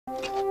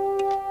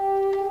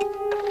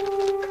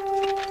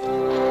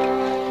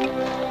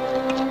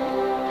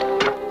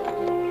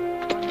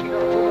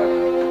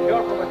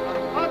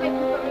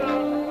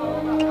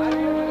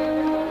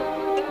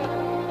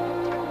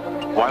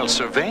While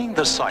surveying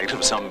the site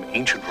of some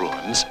ancient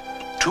ruins,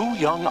 two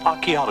young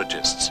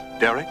archaeologists,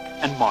 Derek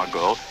and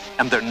Margot,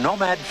 and their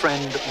nomad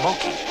friend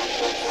Loki,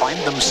 find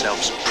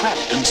themselves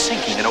trapped and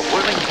sinking in a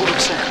whirling pool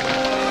of sand.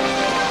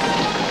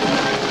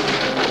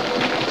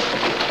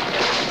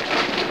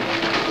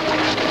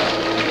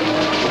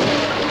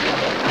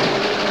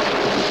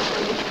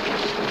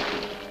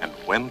 And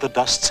when the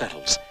dust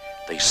settles,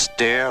 they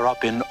stare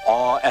up in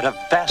awe at a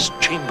vast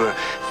chamber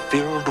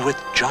filled with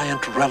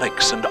giant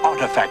relics and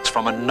artifacts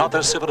from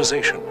another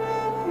civilization.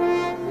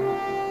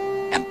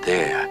 And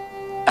there,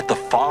 at the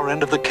far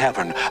end of the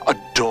cavern, a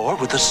door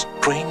with a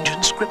strange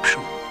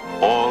inscription.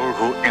 All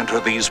who enter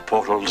these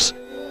portals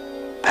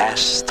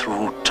pass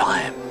through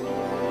time.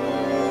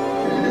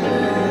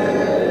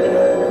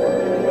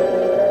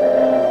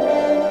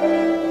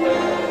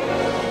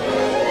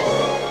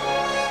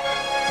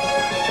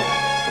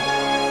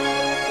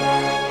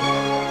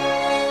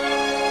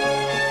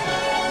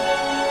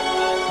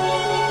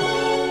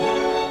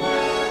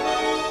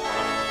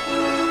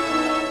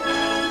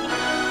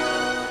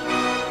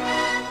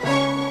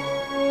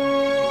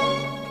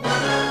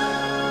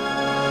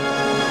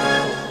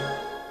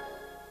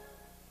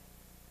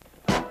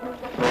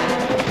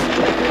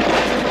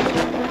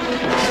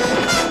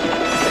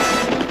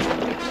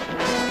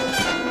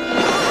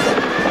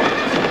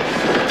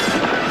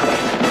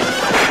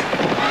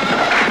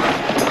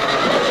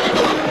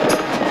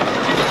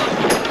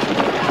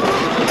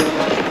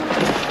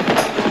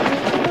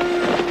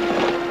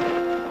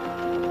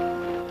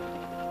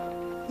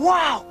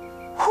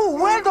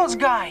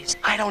 Guys,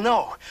 I don't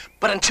know,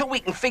 but until we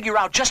can figure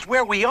out just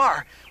where we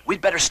are,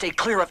 we'd better stay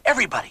clear of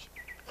everybody.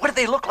 What do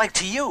they look like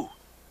to you?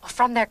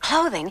 From their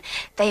clothing,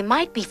 they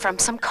might be from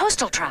some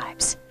coastal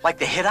tribes. Like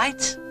the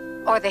Hittites?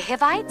 Or the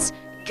Hivites,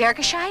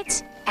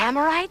 Girgashites,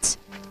 Amorites,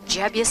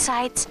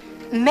 Jebusites,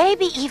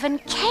 maybe even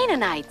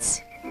Canaanites.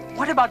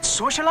 What about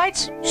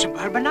socialites,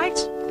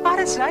 suburbanites,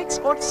 parasites,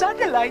 or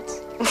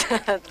satellites?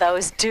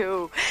 Those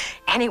two.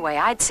 Anyway,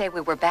 I'd say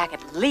we were back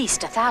at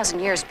least 1,000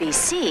 years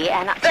BC,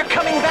 and they're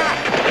coming back!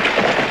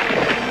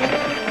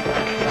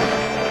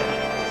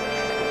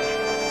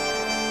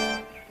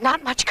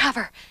 Not much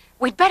cover.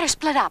 We'd better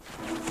split up.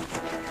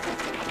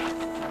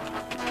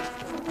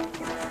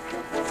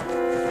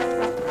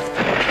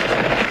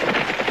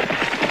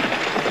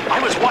 I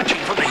was watching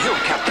from the hill,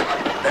 Captain.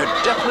 There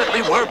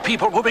definitely were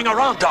people moving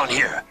around down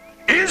here.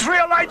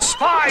 Israelite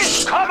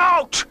spies, come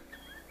out!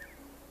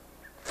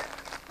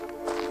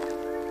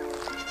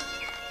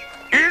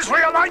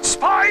 Israelite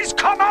spies,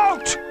 come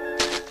out!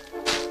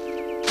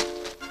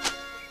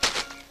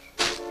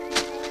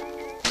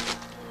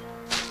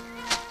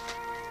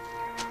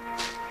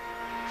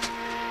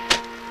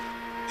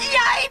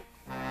 Yipe!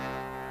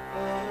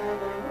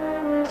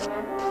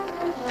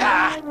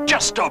 Ah,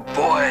 just a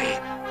boy.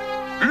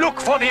 Look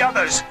for the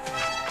others.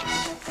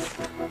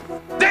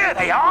 There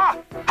they are!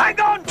 Hang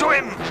on to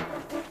him!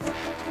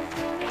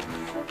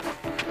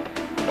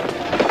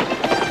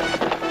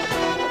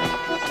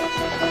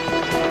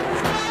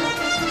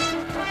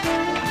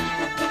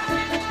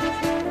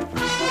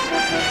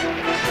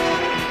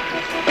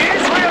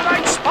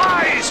 Israelite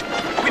spies!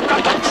 We've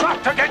got them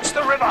trapped against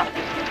the river!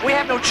 We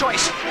have no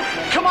choice.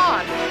 Come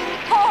on!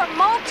 Poor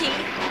Moki!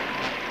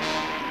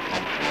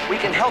 We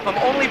can help him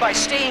only by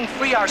staying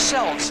free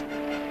ourselves.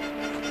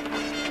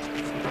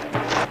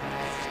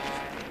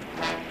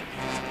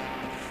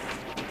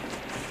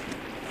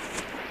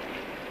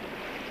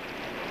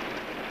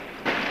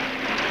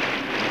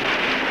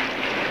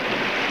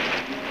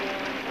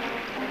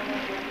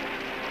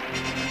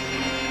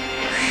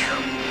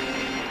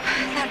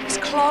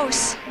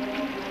 Close.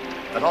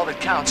 But all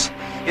that counts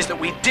is that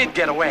we did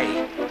get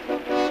away.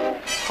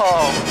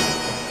 Oh.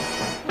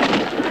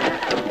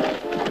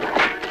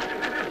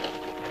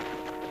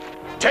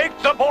 Take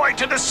the boy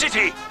to the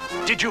city!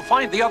 Did you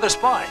find the other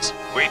spies?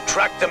 We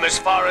tracked them as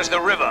far as the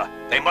river.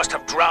 They must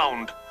have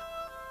drowned.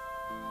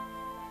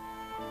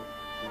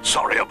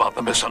 Sorry about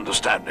the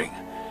misunderstanding,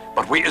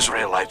 but we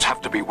Israelites have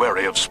to be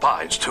wary of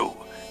spies, too.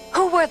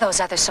 Who were those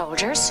other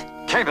soldiers?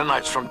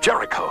 Canaanites from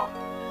Jericho,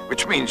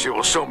 which means you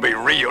will soon be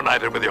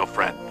reunited with your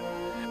friend.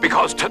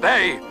 Because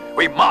today,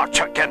 we march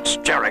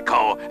against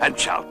Jericho and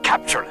shall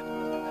capture it.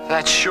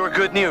 That's sure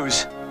good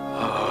news.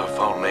 Oh, if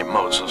only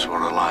Moses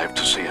were alive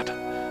to see it.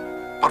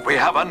 But we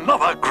have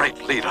another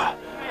great leader,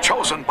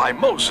 chosen by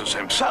Moses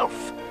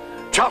himself,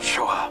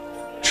 Joshua.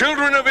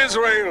 Children of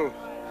Israel,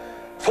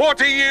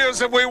 40 years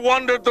have we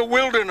wandered the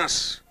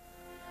wilderness.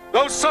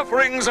 Those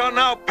sufferings are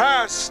now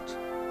past,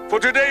 for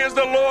today, as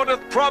the Lord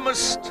hath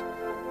promised,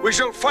 we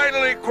shall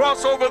finally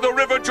cross over the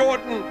river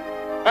Jordan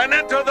and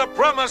enter the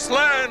promised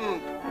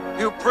land.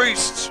 You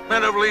priests,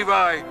 men of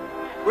Levi,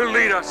 will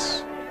lead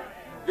us.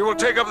 You will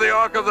take up the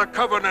Ark of the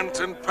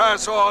Covenant and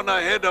pass on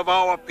ahead of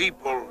our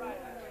people.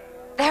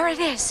 There it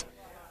is.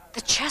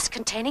 The chest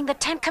containing the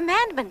 10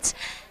 Commandments.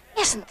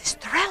 Isn't this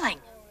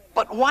thrilling?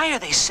 But why are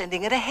they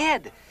sending it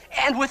ahead?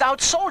 And without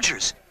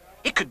soldiers?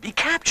 It could be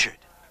captured.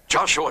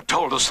 Joshua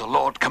told us the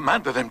Lord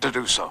commanded him to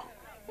do so.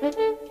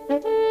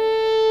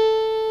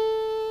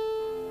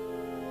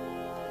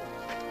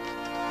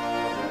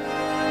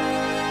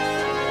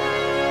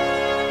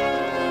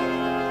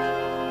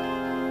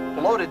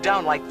 loaded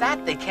down like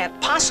that, they can't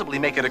possibly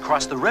make it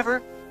across the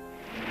river.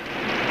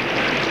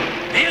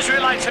 The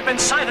Israelites have been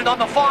sighted on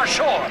the far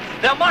shore.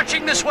 They're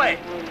marching this way.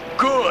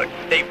 Good.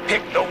 They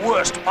picked the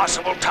worst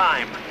possible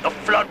time. The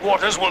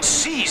floodwaters will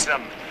seize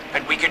them,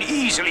 and we can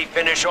easily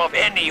finish off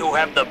any who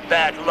have the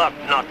bad luck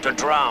not to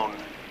drown.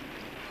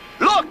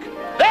 Look!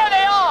 There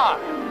they are!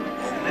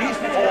 Only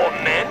 4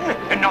 men,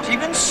 and not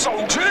even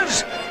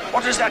soldiers?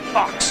 What is that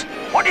box?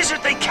 What is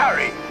it they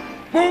carry?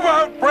 Move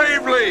out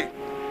bravely!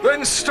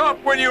 Then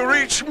stop when you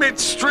reach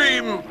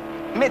midstream!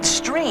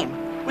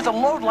 Midstream? With a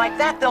load like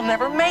that, they'll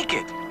never make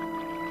it.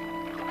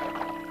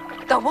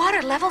 The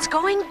water level's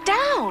going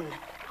down.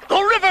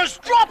 The river's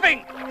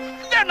dropping!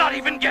 They're not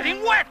even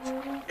getting wet!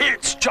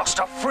 It's just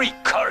a freak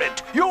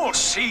current. You'll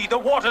see the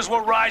waters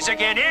will rise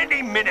again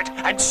any minute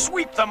and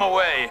sweep them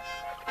away.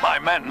 My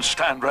men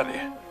stand ready.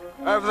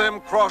 Have them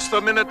cross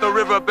the minute the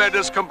riverbed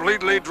is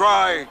completely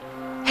dry.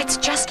 It's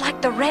just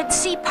like the Red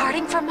Sea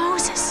parting for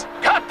Moses.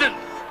 Captain!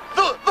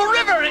 The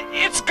river,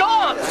 it's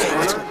gone!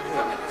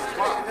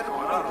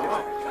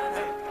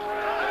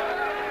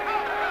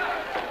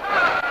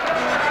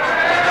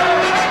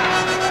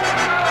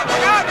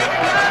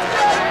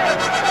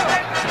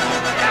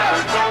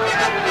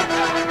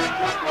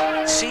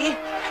 See?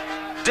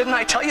 Didn't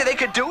I tell you they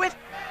could do it?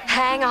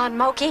 Hang on,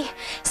 Moki.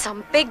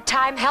 Some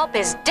big-time help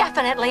is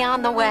definitely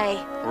on the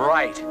way.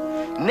 Right.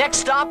 Next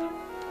stop,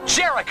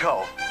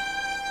 Jericho.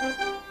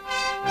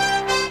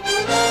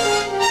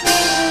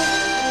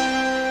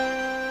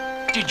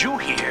 Did you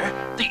hear?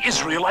 The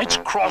Israelites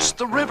crossed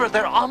the river.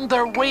 They're on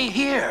their way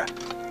here.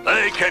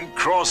 They can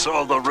cross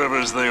all the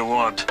rivers they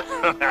want.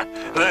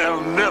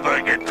 They'll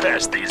never get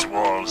past these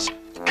walls.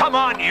 Come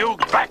on, you,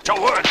 back to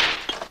work.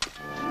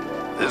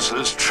 This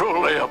is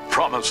truly a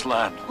promised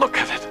land. Look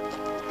at it.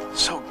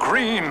 So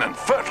green and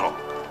fertile.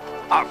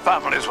 Our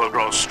families will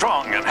grow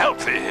strong and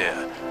healthy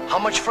here. How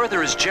much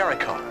further is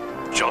Jericho?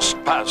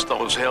 Just past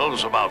those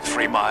hills, about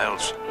 3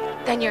 miles.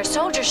 Then your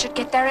soldiers should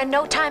get there in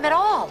no time at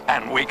all.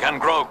 And we can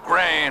grow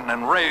grain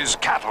and raise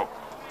cattle.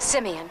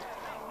 Simeon,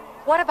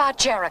 what about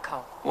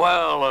Jericho?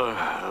 Well,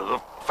 the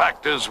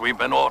fact is we've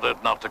been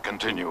ordered not to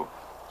continue.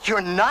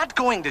 You're not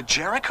going to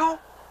Jericho?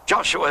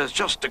 Joshua has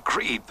just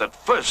decreed that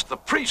first the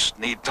priests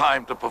need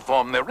time to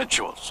perform their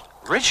rituals.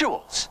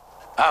 Rituals?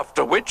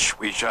 After which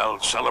we shall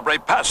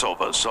celebrate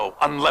Passover, so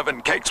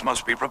unleavened cakes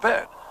must be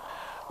prepared.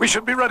 We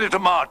should be ready to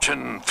march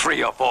in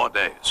 3 or 4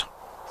 days.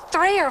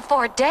 3 or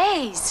 4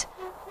 days?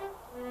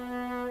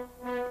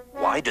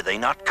 Why do they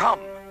not come?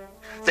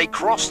 They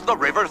crossed the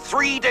river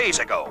 3 days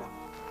ago.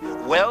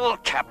 Well,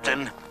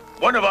 Captain,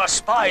 one of our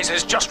spies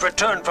has just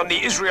returned from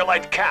the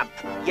Israelite camp.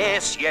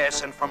 Yes,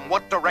 and from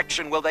what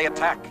direction will they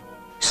attack?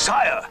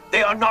 Sire,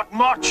 they are not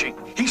marching.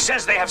 He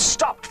says they have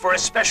stopped for a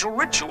special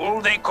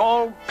ritual they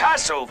call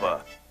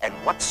Passover. And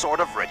what sort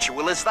of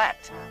ritual is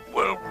that?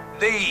 Well,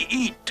 they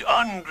eat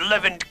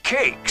unleavened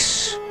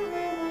cakes.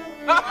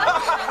 What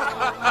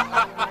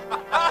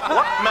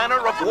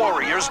manner of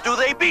warriors do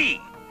they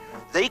be?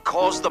 They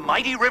cause the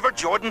mighty River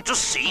Jordan to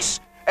cease,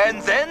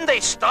 and then they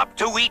stop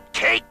to eat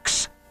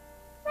cakes.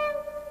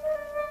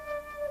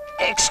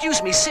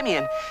 Excuse me,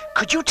 Simeon,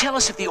 could you tell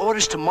us if the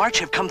orders to march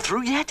have come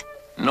through yet?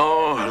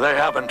 No, they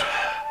haven't.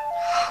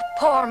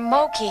 Poor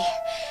Moki.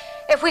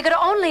 If we could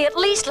only at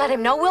least let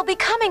him know we'll be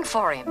coming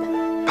for him.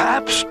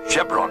 Perhaps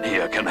Chebron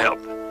here can help.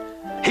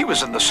 He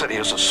was in the city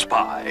as a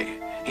spy.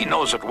 He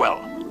knows it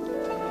well.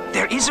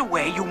 There is a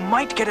way you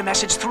might get a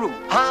message through.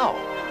 How?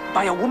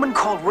 By a woman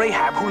called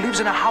Rahab who lives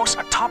in a house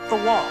atop the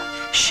wall.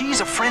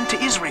 She's a friend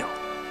to Israel.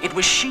 It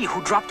was she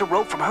who dropped a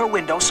rope from her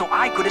window so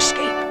I could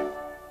escape.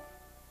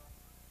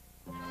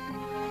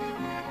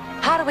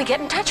 How do we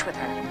get in touch with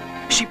her?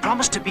 She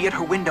promised to be at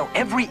her window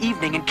every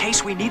evening in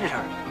case we needed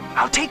her.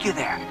 I'll take you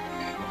there.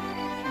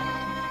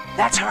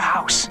 That's her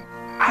house.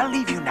 I'll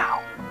leave you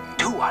now.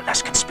 2 are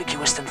less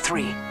conspicuous than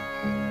 3.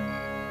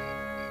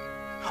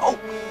 Oh,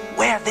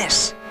 wear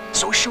this,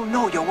 so she'll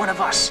know you're one of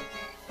us.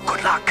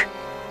 Good luck.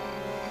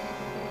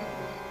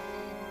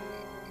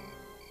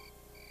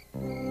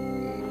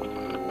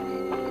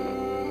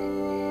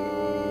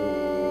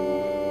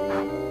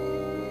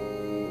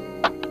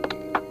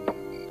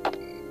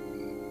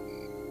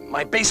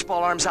 My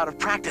baseball arm's out of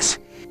practice.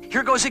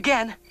 Here goes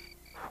again.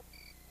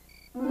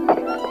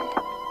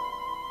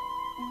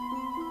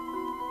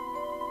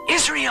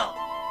 Israel!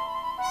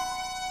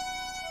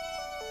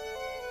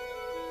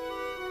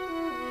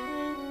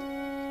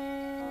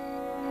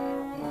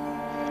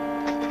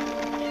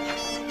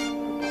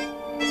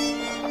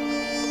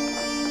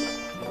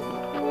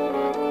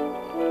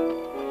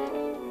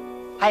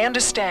 I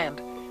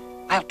understand.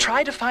 I'll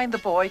try to find the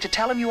boy to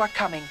tell him you are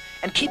coming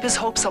and keep his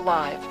hopes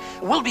alive.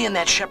 We'll be in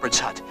that shepherd's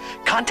hut.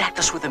 Contact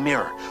us with a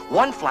mirror.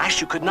 1 flash,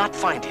 you could not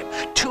find him.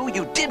 2,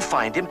 you did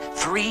find him.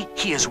 3,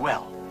 he is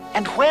well.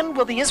 And when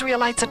will the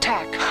Israelites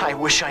attack? I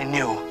wish I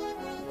knew.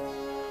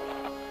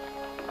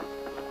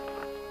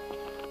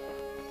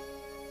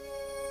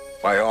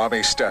 My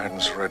army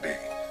stands ready.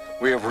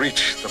 We have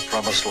reached the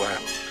promised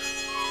land.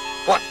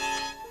 What?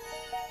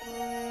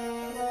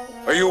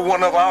 Are you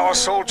one of our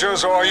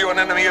soldiers, or are you an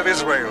enemy of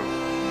Israel?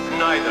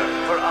 Neither,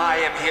 for I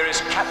am here as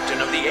captain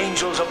of the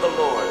angels of the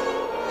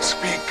Lord.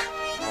 Speak.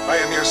 I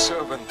am your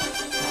servant.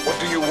 What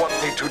do you want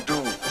me to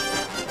do?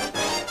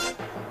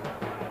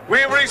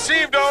 We have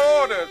received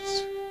our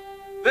orders.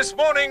 This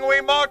morning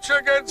we march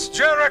against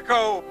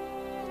Jericho.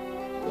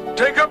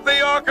 Take up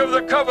the Ark of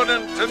the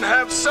Covenant and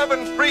have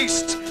 7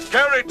 priests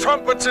carry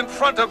trumpets in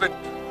front of it.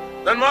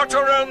 Then march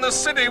around the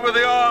city with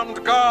the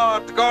armed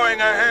guard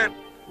going ahead.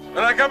 And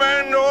I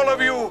command all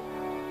of you,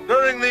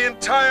 during the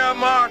entire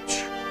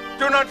march,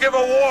 do not give a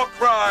war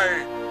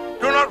cry.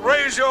 Do not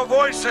raise your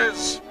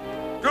voices.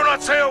 Do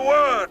not say a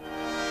word.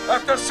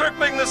 After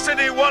circling the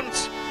city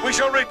once, we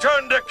shall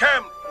return to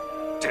camp.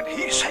 Did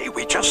he say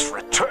we just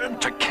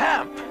returned to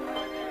camp?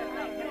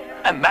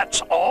 And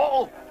that's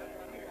all?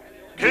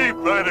 Keep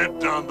it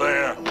down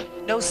there.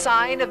 No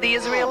sign of the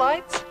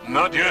Israelites?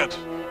 Not yet.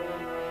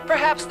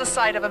 Perhaps the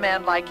sight of a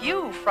man like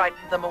you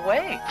frightened them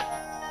away.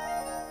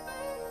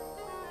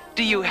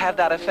 Do you have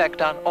that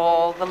effect on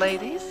all the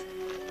ladies?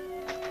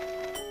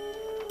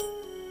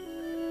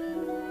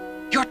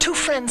 Your 2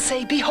 friends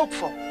say, be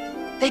hopeful.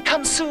 They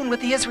come soon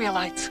with the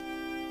Israelites.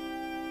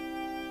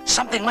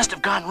 Something must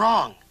have gone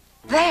wrong.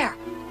 There.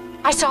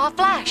 I saw a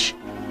flash.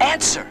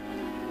 Answer.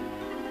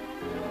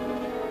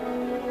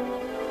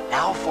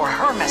 Now for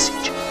her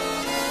message.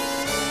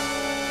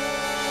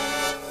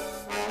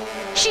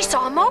 She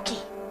saw Moki.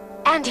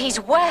 And he's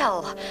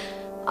well.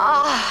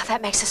 Ah,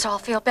 that makes us all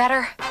feel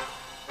better.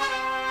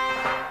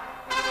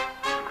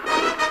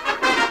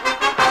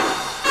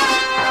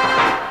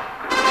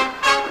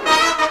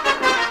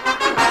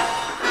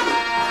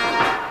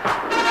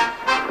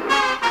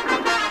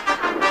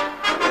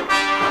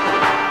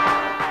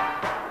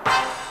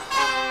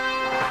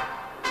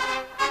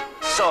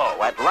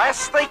 So, at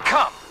last they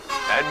come,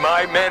 and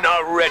my men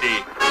are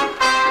ready.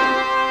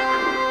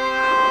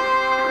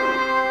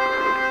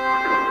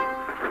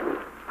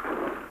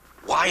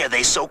 Why are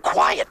they so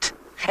quiet?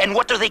 And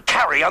what do they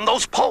carry on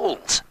those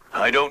poles?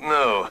 I don't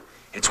know.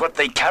 It's what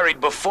they carried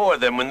before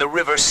them when the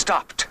river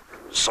stopped.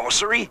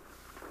 Sorcery?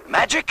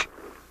 Magic?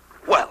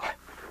 Well,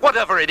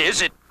 whatever it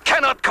is, it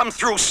cannot come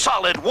through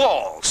solid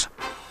walls.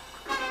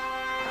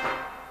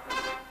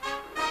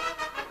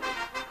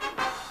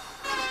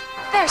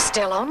 They're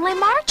still only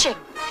marching.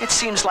 It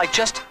seems like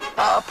just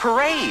a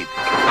parade.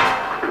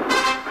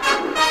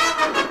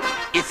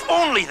 If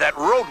only that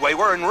roadway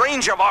were in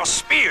range of our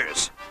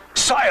spears.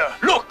 Sire,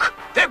 look!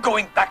 They're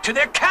going back to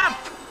their camp!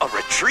 A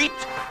retreat?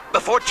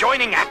 Before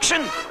joining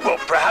action? Well,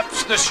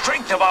 perhaps the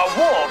strength of our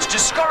walls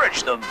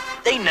discouraged them.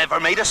 They never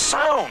made a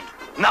sound.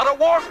 Not a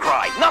war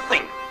cry,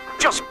 nothing.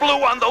 Just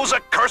blew on those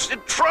accursed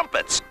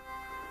trumpets.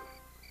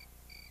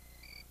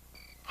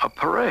 A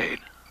parade.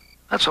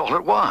 That's all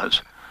it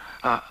was.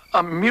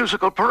 A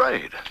musical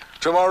parade.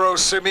 Tomorrow,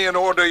 Simeon,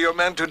 order your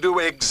men to do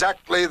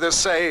exactly the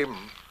same.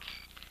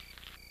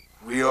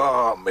 We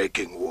are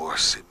making war,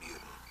 Simeon.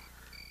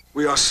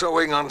 We are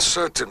sowing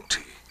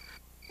uncertainty.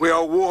 We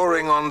are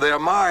warring on their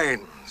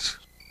minds.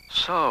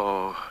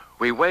 So,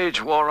 we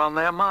wage war on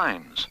their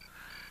minds.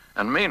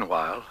 And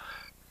meanwhile,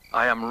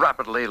 I am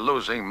rapidly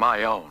losing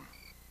my own.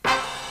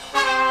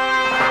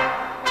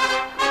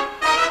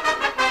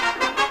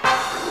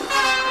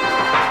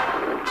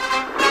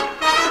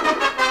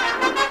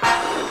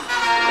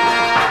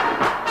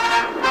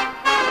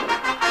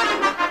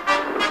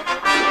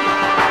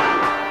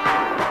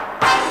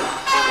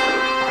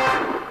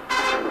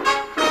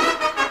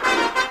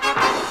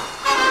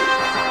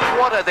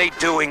 What are they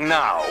doing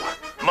now?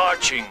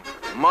 Marching.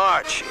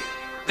 Marching.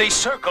 They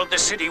circled the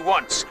city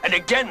once, and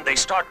again they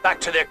start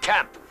back to their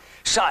camp.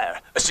 Sire,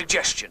 a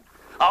suggestion.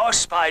 Our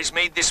spies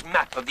made this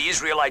map of the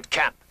Israelite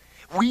camp.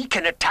 We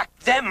can attack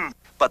them.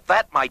 But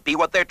that might be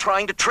what they're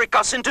trying to trick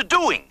us into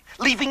doing,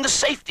 leaving the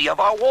safety of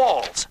our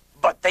walls.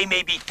 But they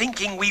may be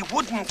thinking we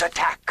wouldn't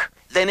attack.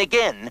 Then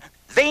again,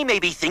 they may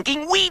be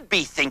thinking we'd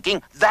be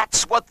thinking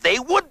that's what they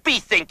would be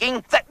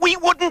thinking, that we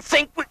wouldn't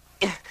think.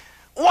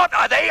 What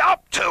are they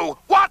up to?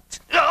 What?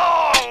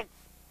 Oh!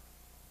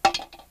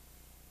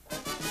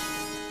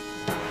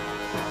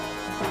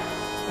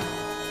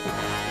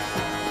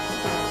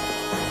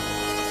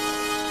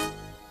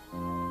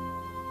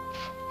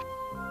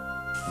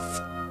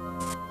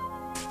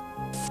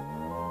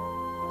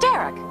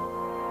 Derek,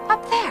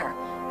 up there.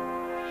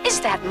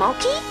 Is that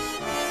Moki?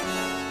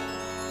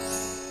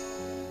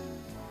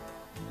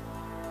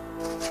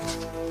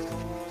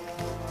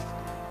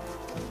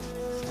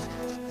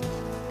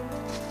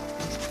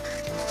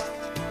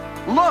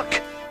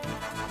 Look!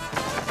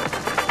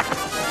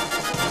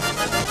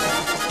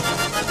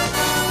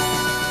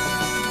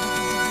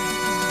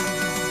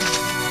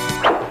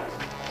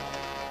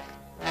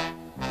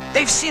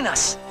 They've seen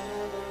us.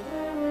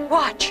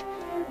 Watch.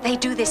 They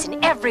do this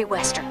in every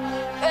Western.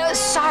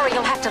 Sorry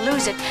you'll have to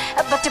lose it,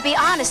 but to be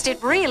honest,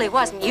 it really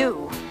wasn't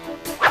you.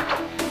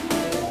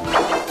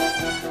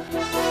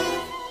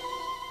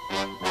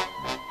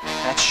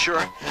 That's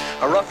sure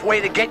a rough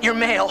way to get your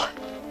mail.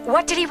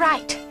 What did he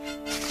write?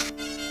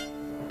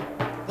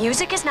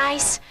 Music is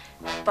nice,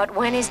 but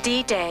when is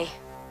D-Day?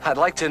 I'd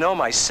like to know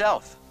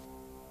myself.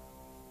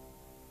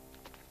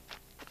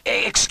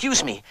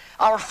 Excuse me,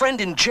 our friend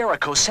in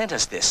Jericho sent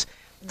us this.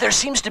 There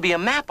seems to be a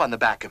map on the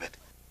back of it.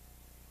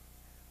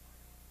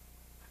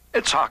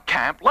 It's our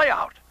camp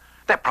layout.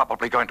 They're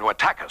probably going to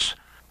attack us.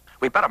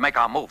 We better make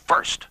our move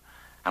first.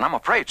 And I'm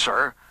afraid,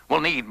 sir,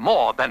 we'll need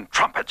more than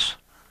trumpets.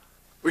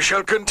 We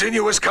shall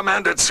continue as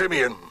commanded,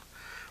 Simeon.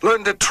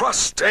 Learn to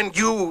trust and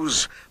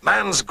use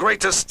man's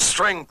greatest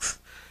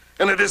strength.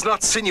 And it is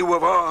not sinew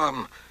of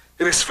arm,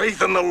 it is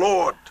faith in the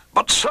Lord.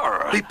 But,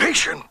 sir... Be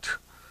patient.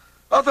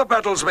 Other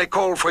battles may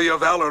call for your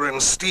valor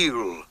and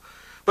steel,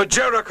 but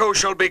Jericho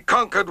shall be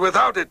conquered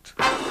without it.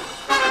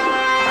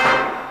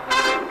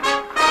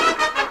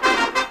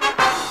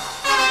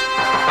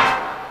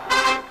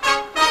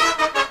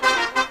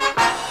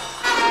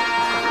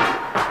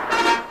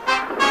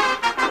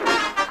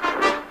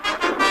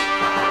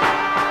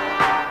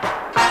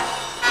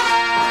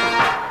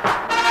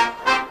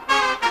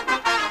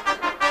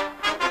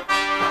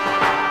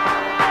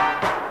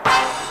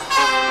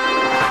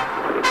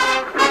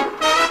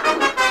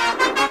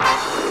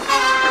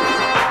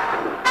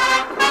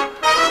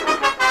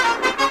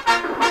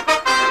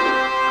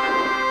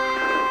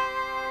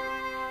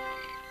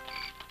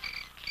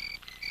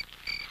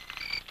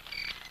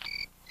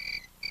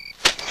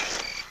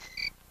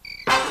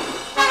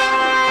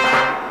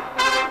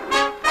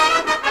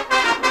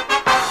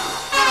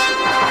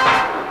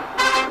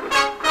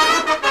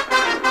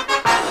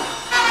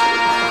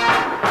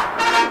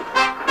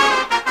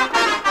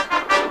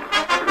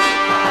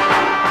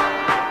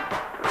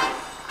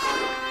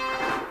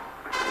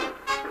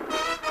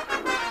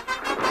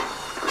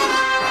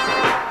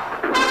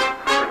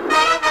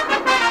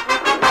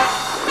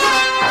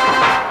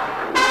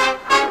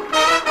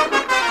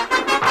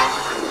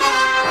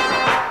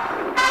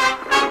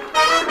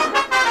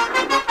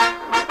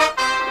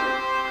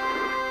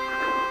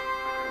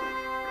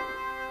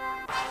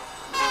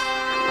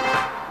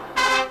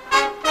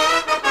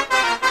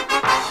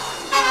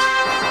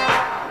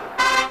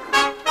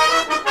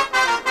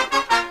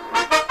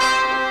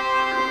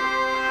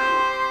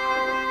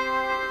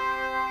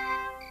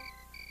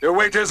 Your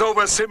wait is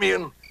over,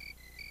 Simeon.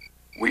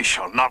 We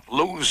shall not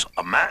lose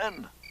a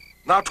man.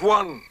 Not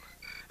one.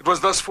 It was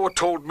thus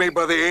foretold me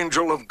by the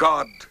angel of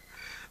God.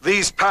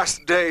 These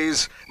past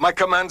days, my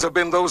commands have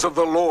been those of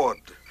the Lord,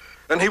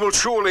 and he will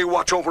surely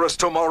watch over us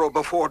tomorrow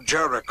before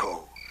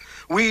Jericho.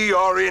 We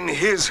are in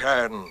his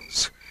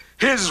hands.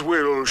 His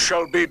will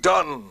shall be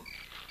done.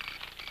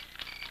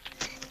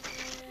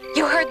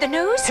 You heard the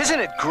news? Isn't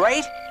it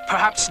great?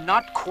 Perhaps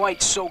not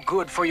quite so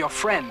good for your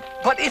friend.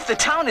 But if the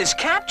town is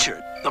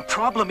captured... The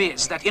problem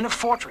is that in a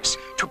fortress,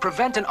 to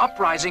prevent an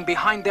uprising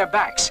behind their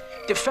backs,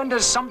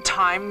 defenders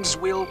sometimes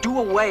will do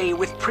away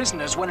with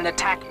prisoners when an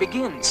attack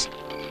begins.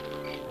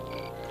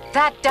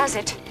 That does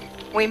it.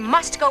 We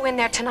must go in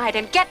there tonight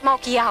and get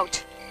Moki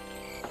out.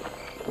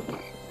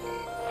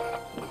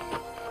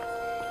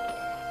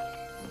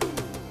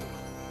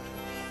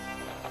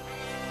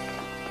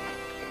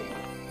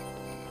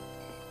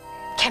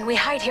 Can we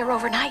hide here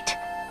overnight?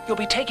 You'll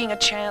be taking a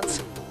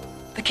chance.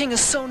 The king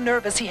is so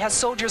nervous he has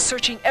soldiers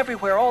searching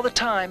everywhere all the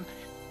time.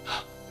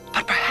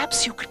 But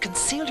perhaps you could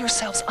conceal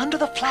yourselves under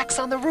the flax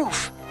on the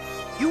roof.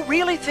 You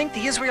really think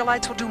the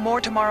Israelites will do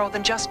more tomorrow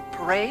than just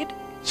parade?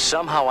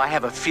 Somehow I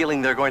have a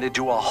feeling they're going to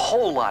do a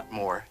whole lot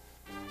more.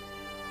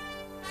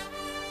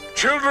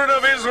 Children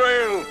of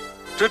Israel,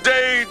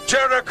 today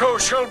Jericho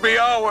shall be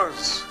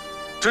ours.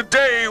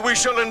 Today we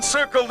shall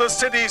encircle the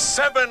city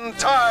 7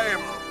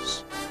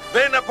 times.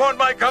 Then upon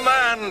my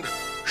command,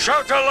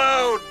 shout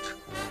aloud.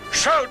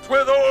 Shout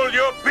with all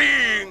your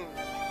being.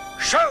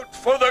 Shout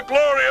for the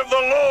glory of the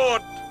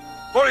Lord.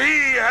 For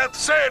he hath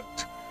said,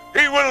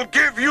 he will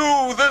give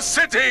you the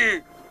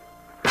city.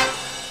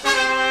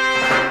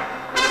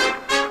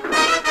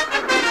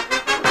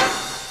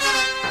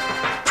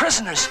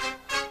 Prisoners!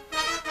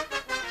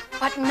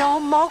 But no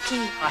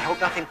Moki. I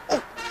hope nothing...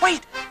 Oh,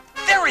 wait!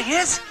 There he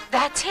is!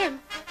 That's him.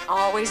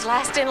 Always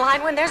last in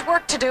line when there's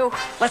work to do.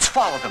 Let's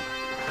follow them.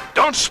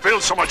 Don't spill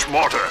so much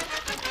mortar.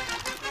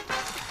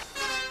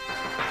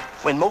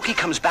 When Moki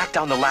comes back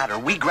down the ladder,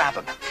 we grab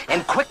him.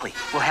 And quickly,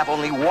 we'll have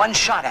only one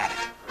shot at it.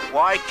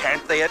 Why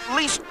can't they at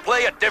least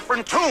play a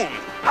different tune?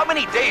 How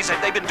many days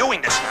have they been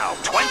doing this now?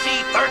 20,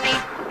 30?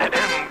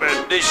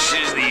 But this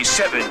is the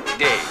 7th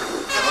day.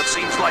 Well, it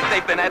seems like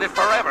they've been at it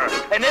forever.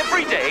 And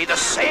every day, the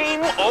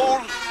same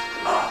old...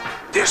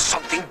 There's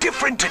something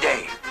different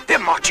today. They're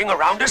marching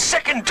around a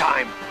second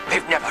time.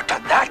 They've never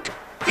done that.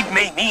 It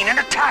may mean an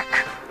attack.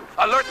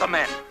 Alert the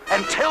men,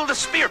 and tell the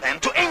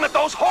spearmen to aim at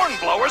those horn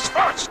blowers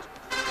first.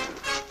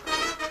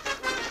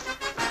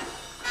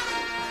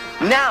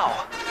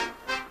 Now!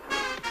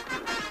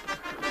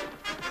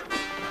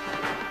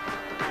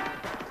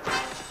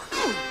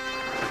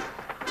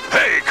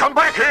 Hey, come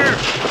back here!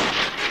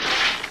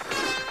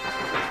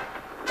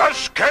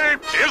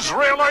 Escaped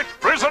Israelite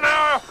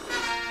prisoner!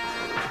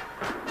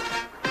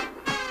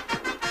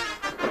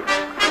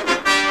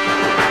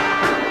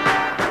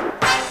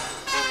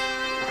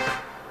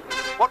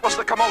 What was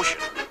the commotion?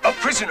 A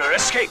prisoner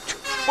escaped.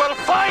 Well,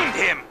 find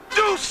him!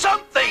 Do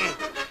something!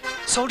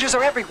 Soldiers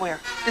are everywhere.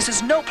 This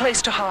is no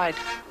place to hide.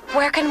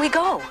 Where can we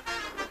go?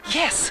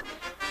 Yes,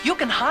 you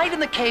can hide in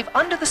the cave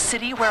under the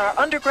city where our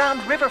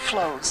underground river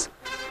flows.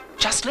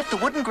 Just lift the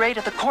wooden grate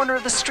at the corner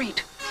of the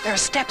street. There are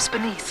steps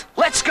beneath.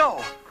 Let's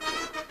go!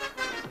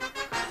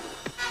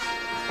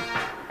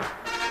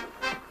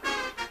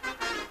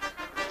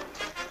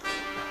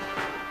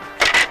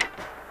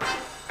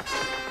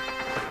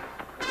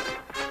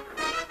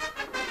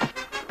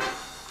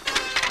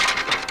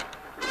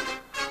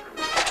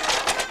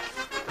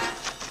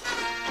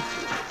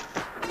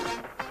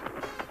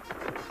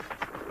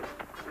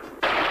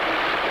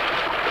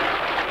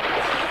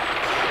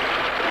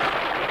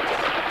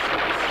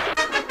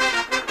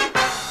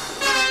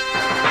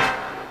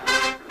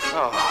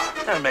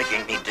 They're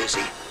making me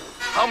dizzy.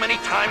 How many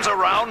times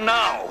around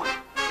now?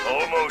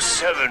 Almost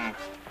 7.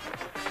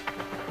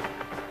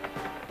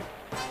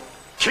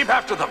 Keep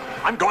after them.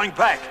 I'm going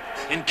back.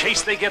 In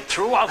case they get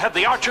through, I'll have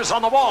the archers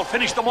on the wall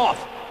finish them off.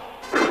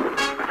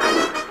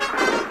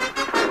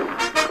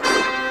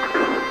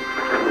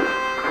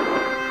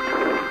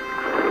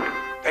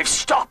 They've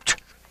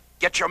stopped.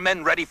 Get your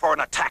men ready for an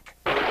attack.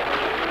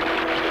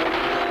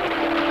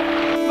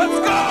 Let's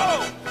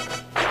go!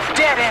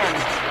 Dead end!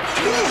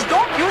 Please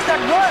don't use that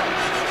word!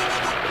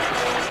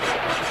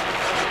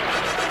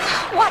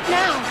 What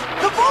now?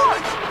 The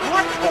board!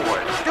 What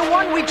board? The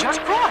one we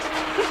just crossed.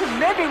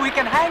 Maybe we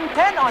can hang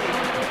 10 on it.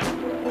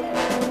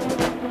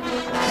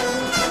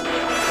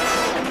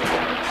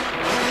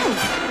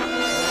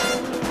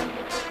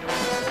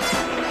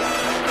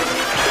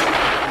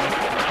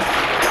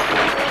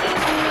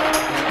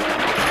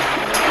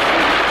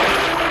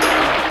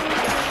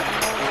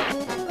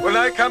 When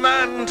I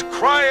command,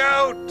 cry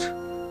out!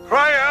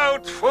 Cry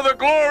out for the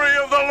glory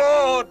of the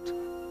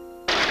Lord!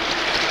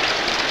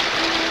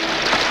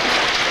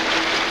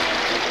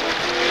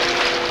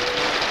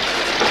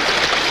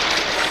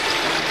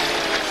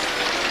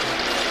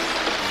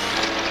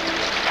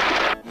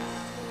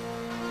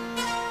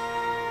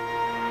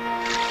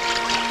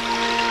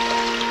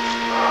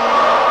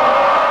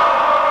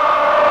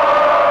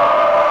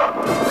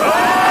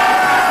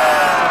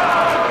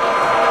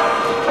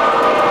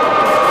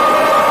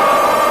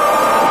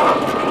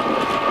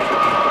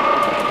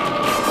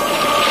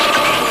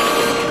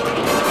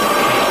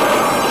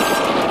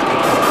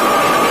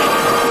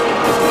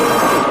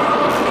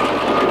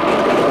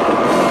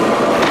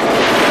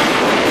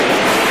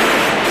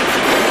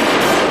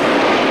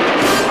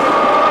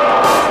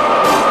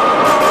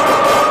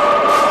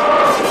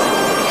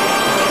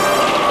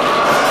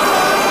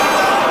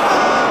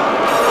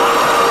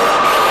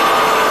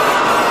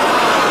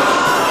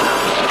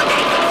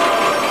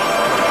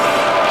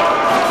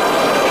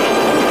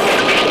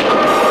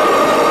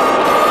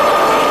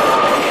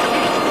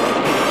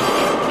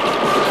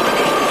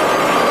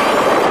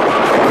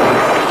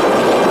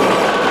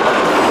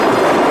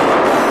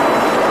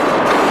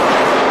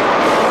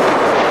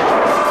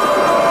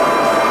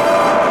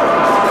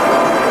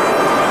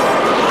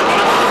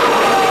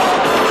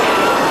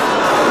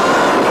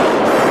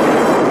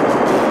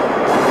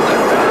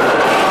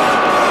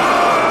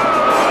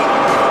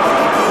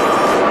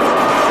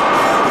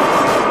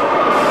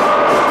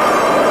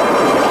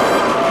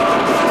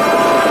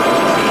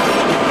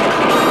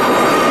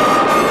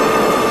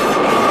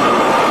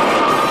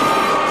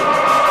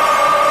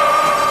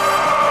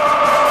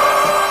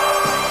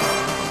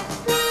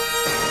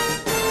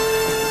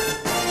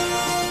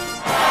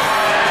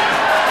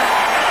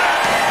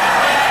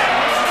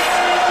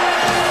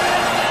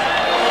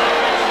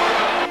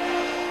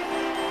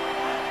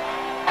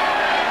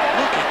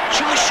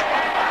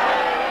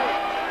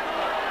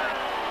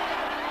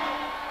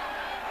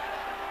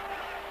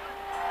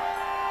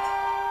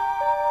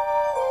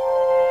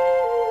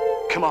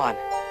 Come on.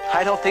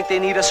 I don't think they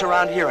need us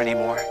around here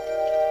anymore.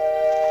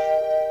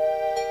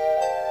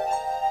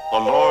 The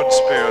Lord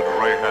spared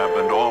Rahab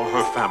and all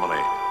her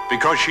family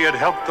because she had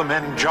helped the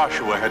men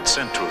Joshua had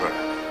sent to her.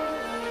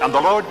 And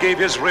the Lord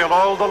gave Israel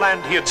all the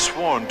land he had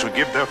sworn to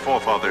give their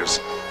forefathers,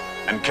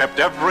 and kept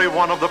every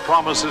one of the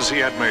promises he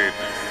had made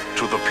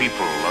to the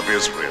people of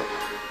Israel.